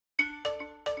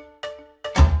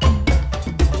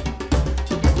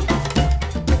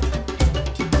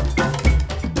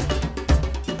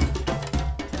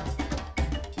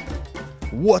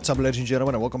What's up, ladies and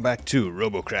gentlemen, and welcome back to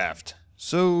RoboCraft.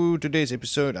 So today's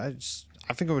episode, I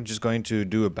think I'm just going to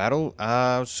do a battle.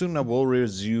 Soon I will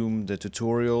resume the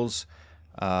tutorials.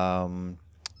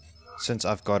 Since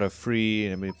I've got a free,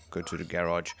 let me go to the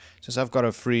garage. Since I've got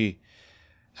a free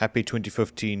Happy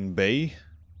 2015 bay,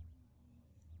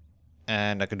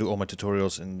 and I can do all my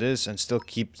tutorials in this and still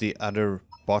keep the other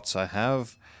bots I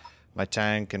have, my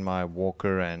tank and my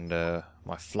walker and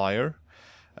my flyer.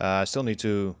 I still need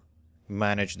to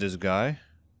manage this guy.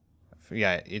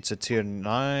 Yeah, it's a tier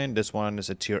 9, this one is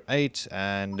a tier 8,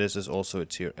 and this is also a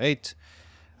tier 8.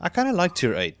 I kind of like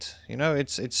tier 8, you know,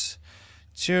 it's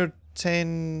tier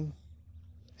 10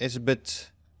 is a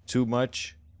bit too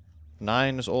much.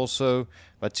 9 is also,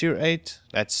 but tier 8,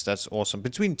 that's awesome.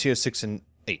 Between tier 6 and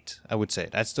 8, I would say.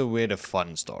 That's where the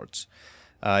fun starts.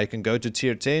 You can go to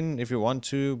tier 10 if you want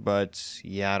to, but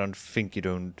yeah, I don't think you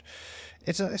don't.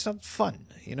 It's not fun,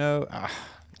 you know.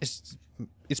 It's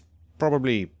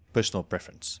probably personal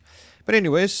preference. But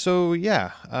anyways, so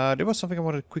yeah, there was something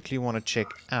I quickly want to check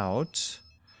out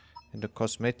in the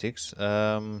cosmetics.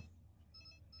 Let's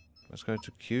go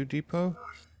to Q Depot.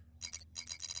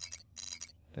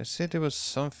 They said there was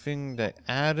something they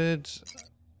added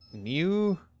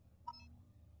new.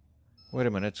 Wait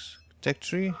a minute, tech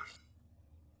tree.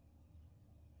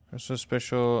 There's a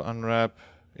special unwrap.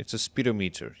 It's a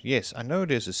speedometer. Yes, I know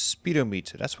there's a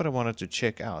speedometer. That's what I wanted to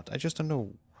check out. I just don't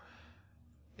know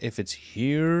if it's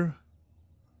here.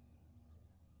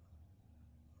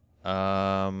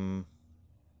 Because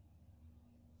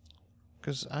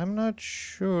I'm not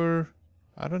sure.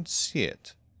 I don't see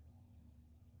it.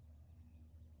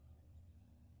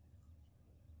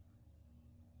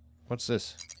 What's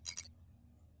this?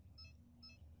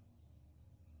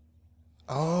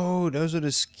 Oh, those are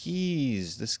the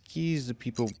skis. The skis the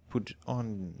people put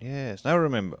on. Yes, now I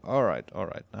remember. Alright,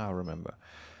 now I remember.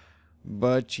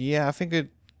 But yeah, I think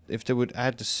if they would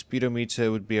add the speedometer, it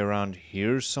would be around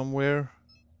here somewhere.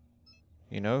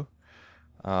 You know?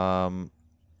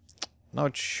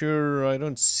 Not sure. I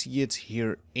don't see it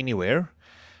here anywhere.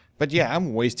 But yeah,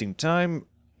 I'm wasting time.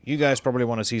 You guys probably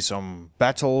want to see some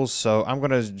battles, so I'm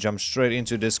gonna jump straight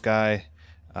into this guy.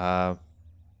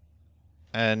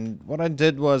 And what I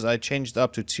did was I changed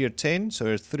up to tier 10. So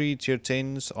there are 3 tier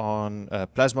 10s on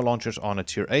plasma launchers on a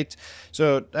tier 8.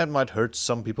 So that might hurt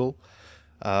some people.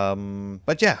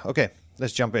 But yeah, okay.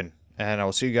 Let's jump in. And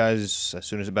I'll see you guys as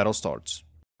soon as the battle starts.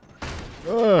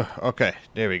 Okay,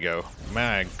 there we go.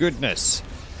 My goodness.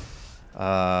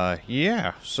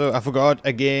 Yeah, so I forgot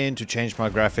again to change my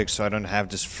graphics so I don't have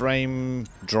this frame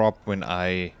drop when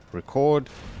I record.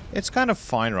 It's kind of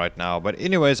fine right now, but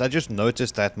anyways, I just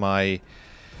noticed that my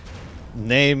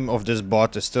name of this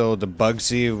bot is still the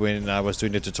Bugsy when I was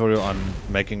doing the tutorial on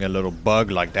making a little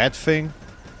bug like that thing.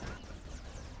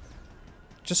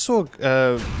 Just saw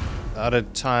at a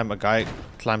time a guy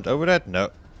climbed over that.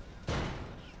 No.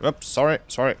 Oops, sorry.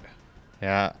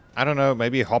 Yeah, I don't know,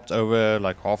 maybe he hopped over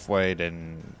like halfway,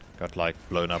 then got like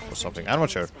blown up or something. I'm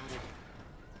not sure.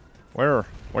 Where?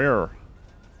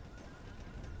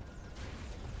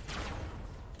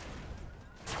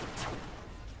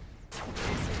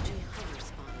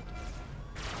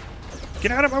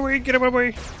 Get out of my way! Get out of my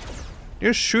way!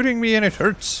 You're shooting me and it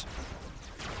hurts.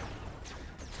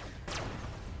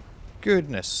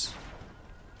 Goodness.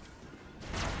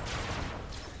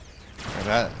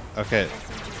 Okay.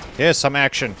 Here's some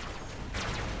action.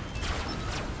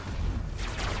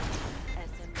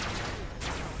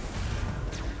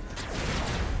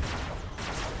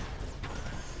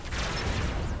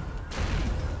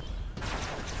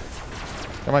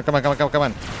 Come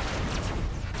on.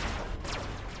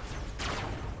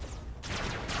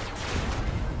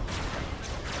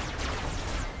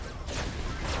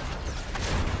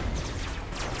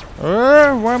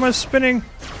 Why am I spinning?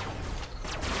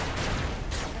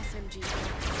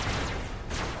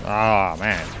 Ah,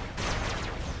 man.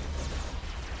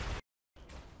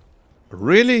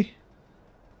 Really?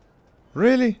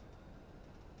 Really?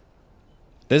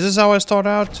 This is how I start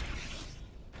out?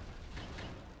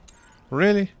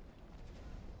 Really?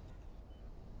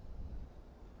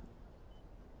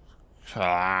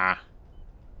 Ah.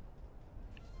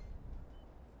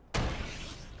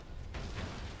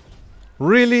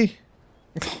 Really?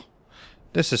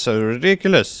 This is so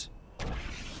ridiculous.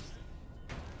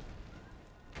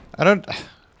 I don't... Okay,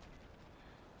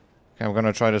 I'm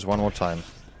gonna try this one more time.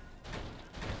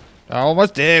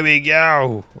 Almost there we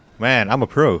go! Man, I'm a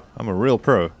pro. I'm a real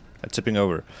pro at tipping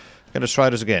over. Gonna try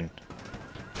this again.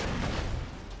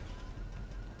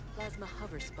 Plasma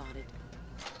hover spotted.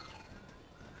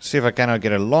 See if I cannot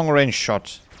get a long range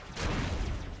shot.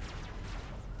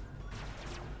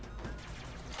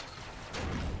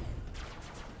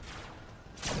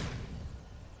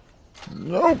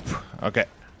 Nope. Okay,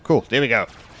 cool. There we go.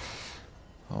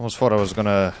 I almost thought I was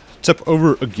gonna tip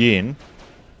over again.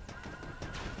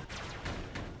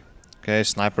 Okay,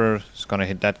 sniper is gonna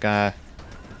hit that guy.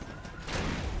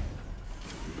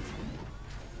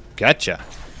 Gotcha.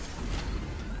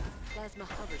 Plasma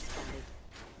hover spotted.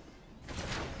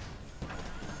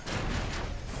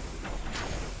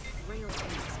 Rail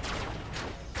tank spotted.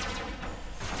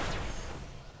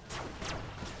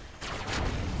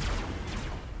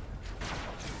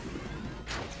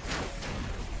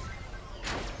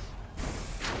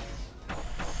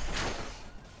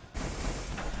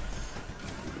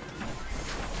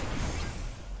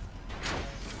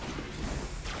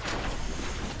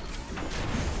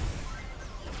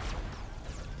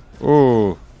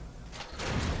 Ooh.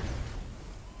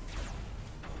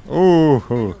 Ooh.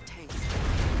 Rail tank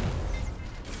spotted.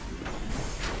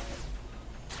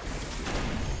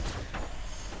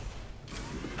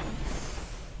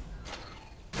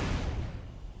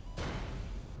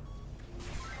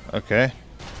 Okay.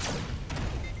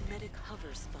 Medic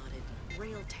hover spotted.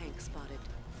 Rail tank spotted.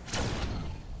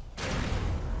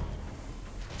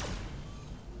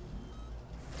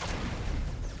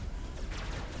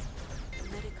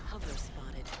 Medic hover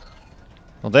spotted.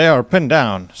 Well, they are pinned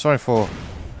down. Sorry for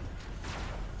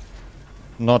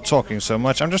not talking so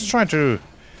much. I'm just trying to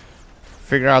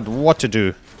figure out what to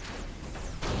do.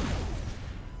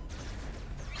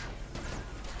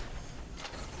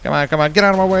 Come on, come on, get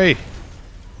out of my way!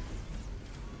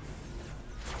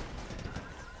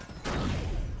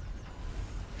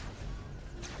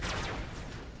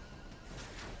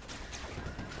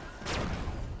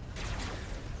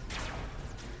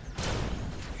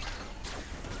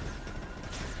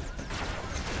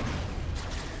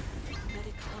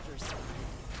 Medic hover spotted.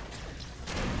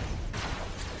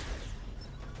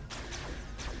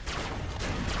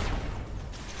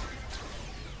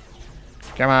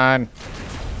 Come on!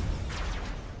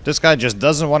 This guy just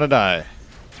doesn't want to die.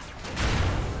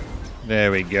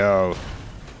 There we go.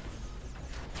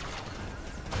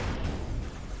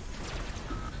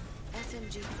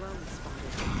 SMG drone spotted.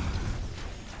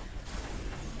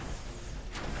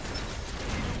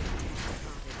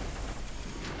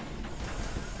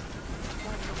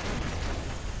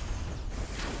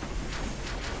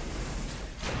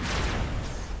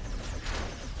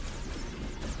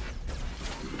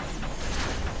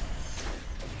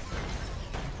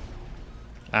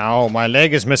 Ow, my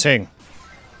leg is missing.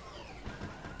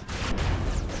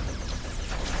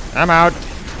 I'm out.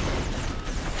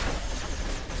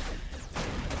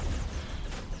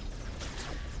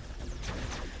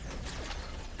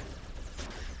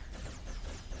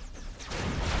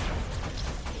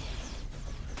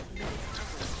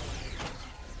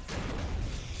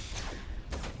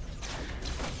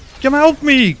 Come help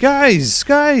me, guys,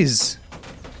 guys.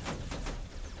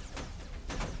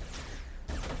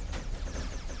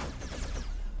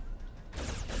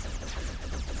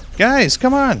 Guys,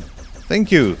 come on.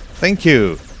 Thank you. Thank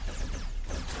you.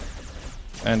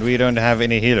 And we don't have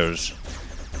any healers.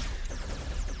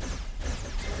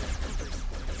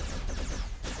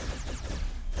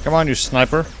 Come on, you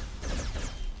sniper.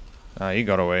 Ah, he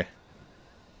got away.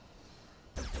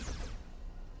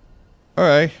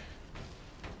 Alright.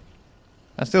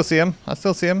 I still see him. I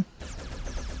still see him.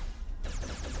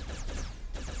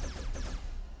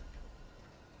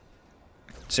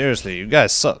 Seriously, you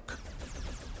guys suck.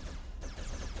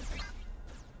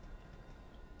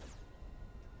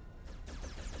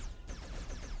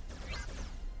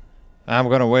 I'm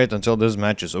gonna wait until this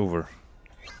match is over.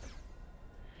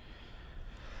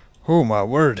 Oh my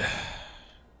word.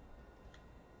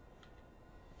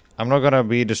 I'm not gonna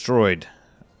be destroyed.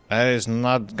 That is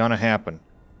not gonna happen.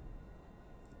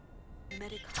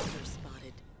 Medic hover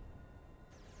spotted.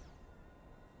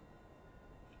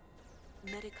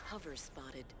 Medic hover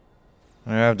spotted.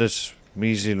 I have this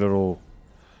measly little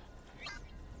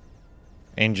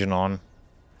engine on.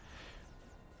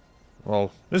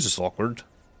 Well, this is awkward.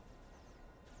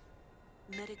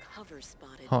 Medic hover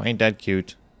spotted. Oh, ain't that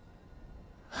cute?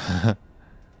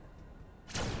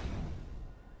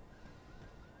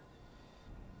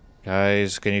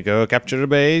 Guys, can you go capture the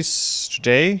base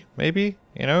today? Maybe?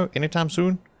 You know, anytime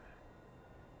soon?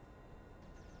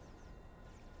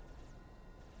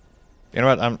 You know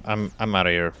what? I'm out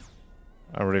of here.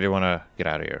 I really want to get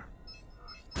out of here.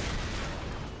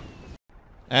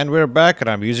 And we're back, and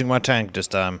I'm using my tank this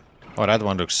time. Oh, that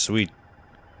one looks sweet.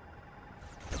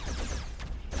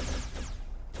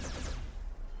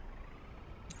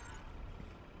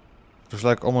 Looks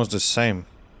like almost the same.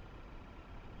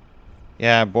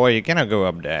 Yeah, boy, you cannot go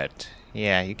up that.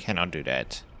 Yeah, you cannot do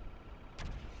that.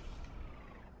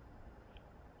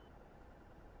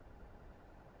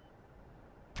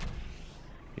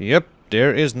 Yep,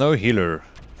 there is no healer.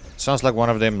 Sounds like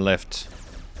one of them left.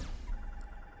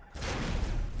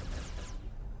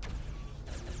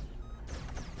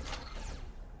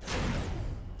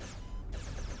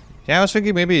 Yeah, I was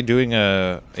thinking maybe doing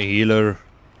a healer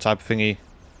type thingy.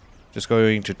 Just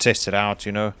going to test it out,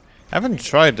 you know. I haven't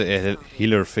tried the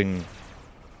healer thingamabob.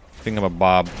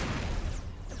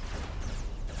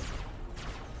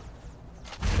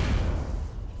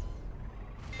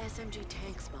 SMG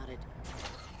tank spotted.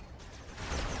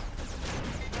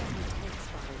 Plasma tank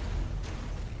spotted.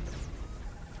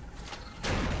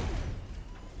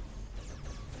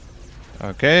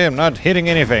 Okay, I'm not hitting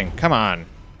anything. Come on.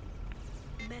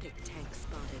 Medic tank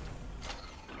spotted.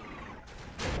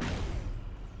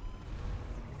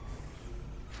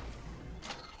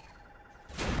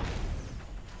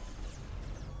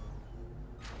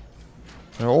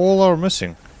 They all are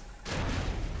missing.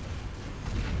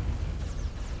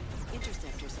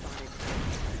 Interceptor spotted.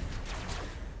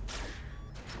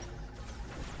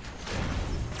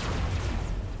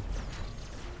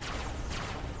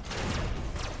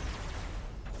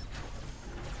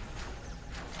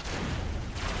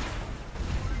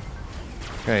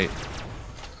 Okay.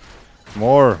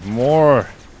 More.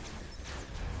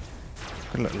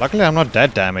 Luckily I'm not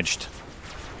that damaged.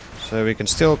 So we can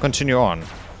still continue on.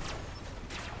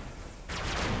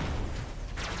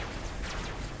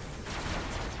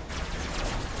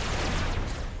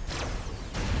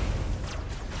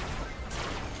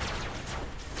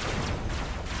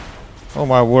 Oh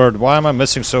my word, why am I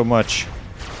missing so much?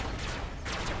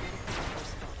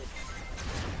 SMG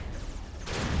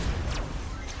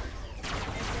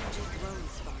drone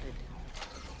spotted.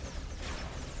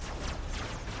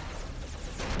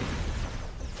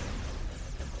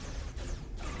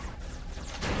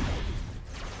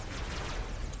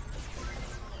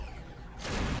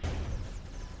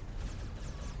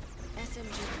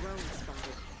 SMG drone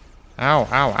spotted.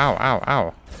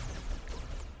 Ow.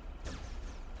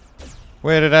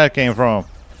 Where did that came from?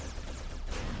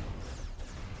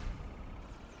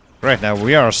 Right now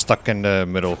we are stuck in the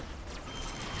middle.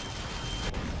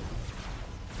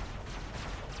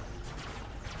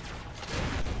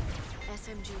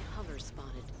 SMG hover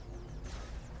spotted.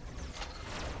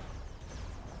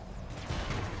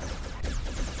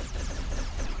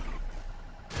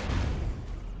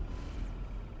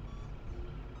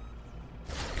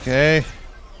 Okay.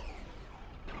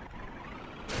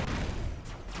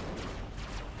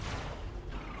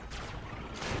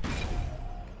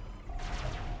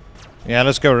 Yeah,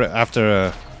 let's go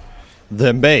after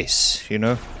the base, you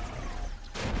know.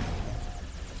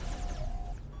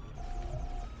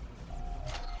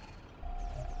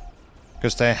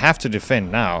 Because they have to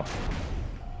defend now.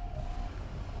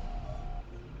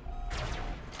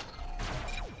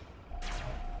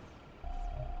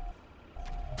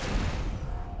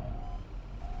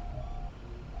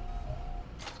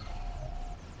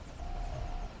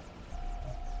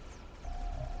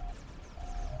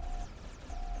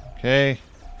 Okay.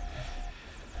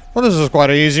 Well, this is quite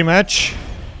an easy match.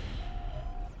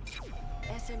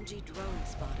 SMG drone spotted. SMG hover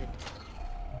spotted.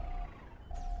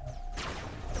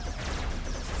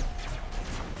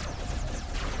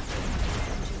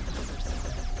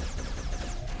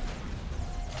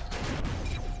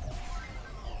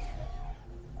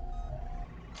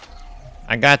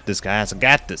 I got this, guys. I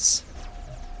got this.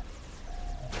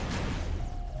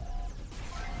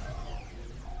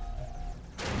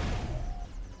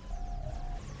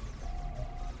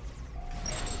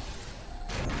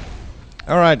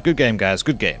 Alright, good game, guys.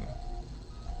 Good game.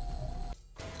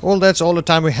 Well, that's all the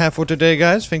time we have for today,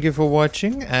 guys. Thank you for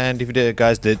watching. And if you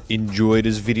guys did enjoy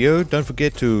this video, don't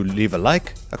forget to leave a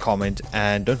like, a comment,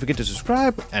 and don't forget to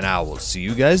subscribe. And I will see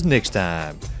you guys next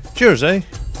time. Cheers, eh?